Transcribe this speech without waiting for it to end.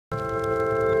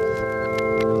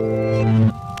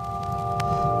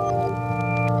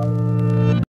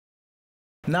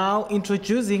Now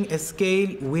introducing a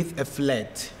scale with a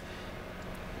flat.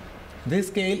 This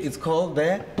scale is called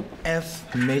the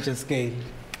F major scale.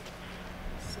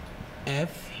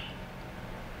 F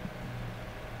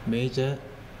major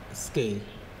scale.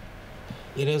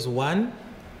 It has one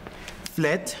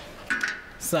flat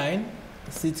sign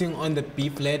sitting on the B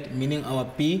flat, meaning our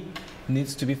B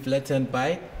needs to be flattened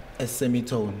by a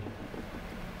semitone.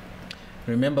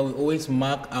 Remember, we always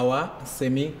mark our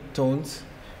semitones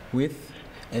with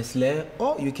a slur,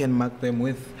 or you can mark them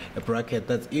with a bracket.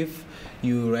 That's if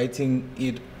you're writing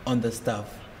it on the staff.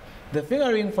 The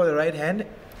fingering for the right hand,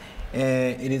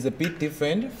 it is a bit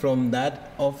different from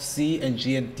that of C and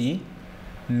G and D.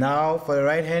 Now for the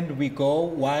right hand, we go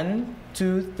 1,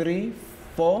 2, 3,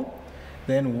 4,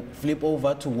 then flip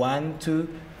over to 1, 2,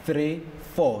 3,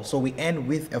 4. So we end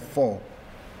with a 4.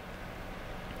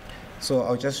 So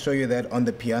I'll just show you that on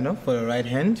the piano for the right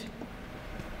hand.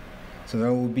 So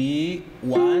that will be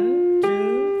 1,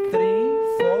 2, 3,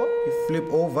 4. You flip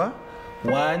over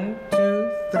 1,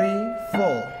 2, 3,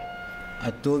 4.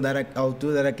 I'll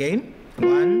do that again.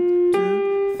 1,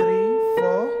 2, 3,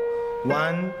 4.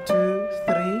 1, 2,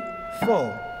 3,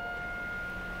 4.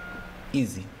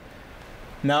 Easy.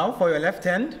 Now for your left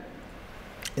hand,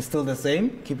 it's still the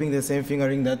same, keeping the same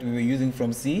fingering that we were using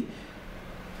from C.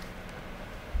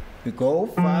 We go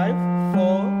 5,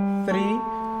 4, 3,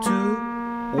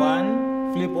 2, 1.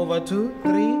 Flip over 2,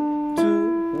 3,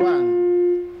 2,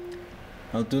 1.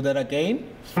 I'll do that again.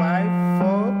 5,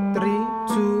 4, 3,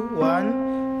 2,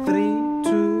 1, 3,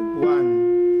 2,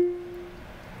 1.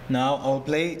 Now I'll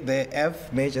play the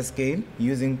F major scale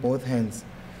using both hands.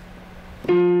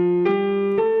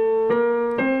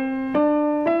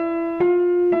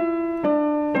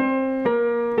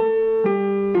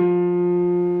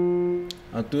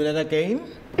 I'll do that again.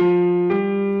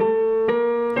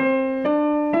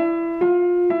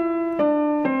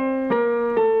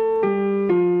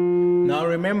 Now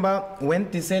remember, when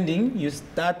descending, you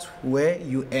start where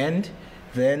you end,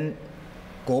 then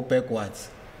go backwards.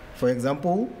 For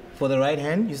example, for the right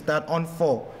hand, you start on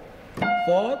 4.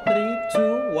 4, 3,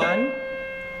 2, 1.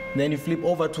 Then you flip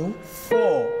over to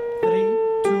 4, 3,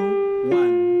 2,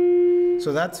 1.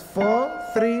 So that's 4,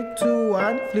 3, 2,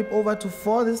 1. Flip over to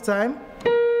 4 this time.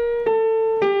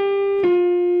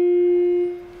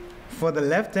 For the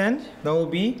left hand, that will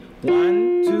be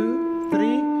 1, 2,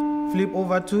 3. Flip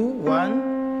over to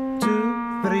 1, 2,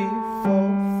 3, 4,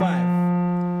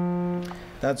 5.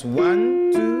 That's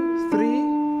 1, 2,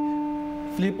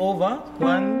 3. Flip over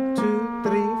 1, 2,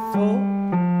 3, 4,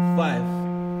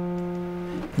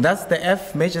 5. That's the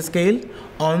F major scale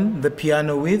on the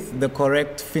piano with the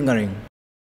correct fingering.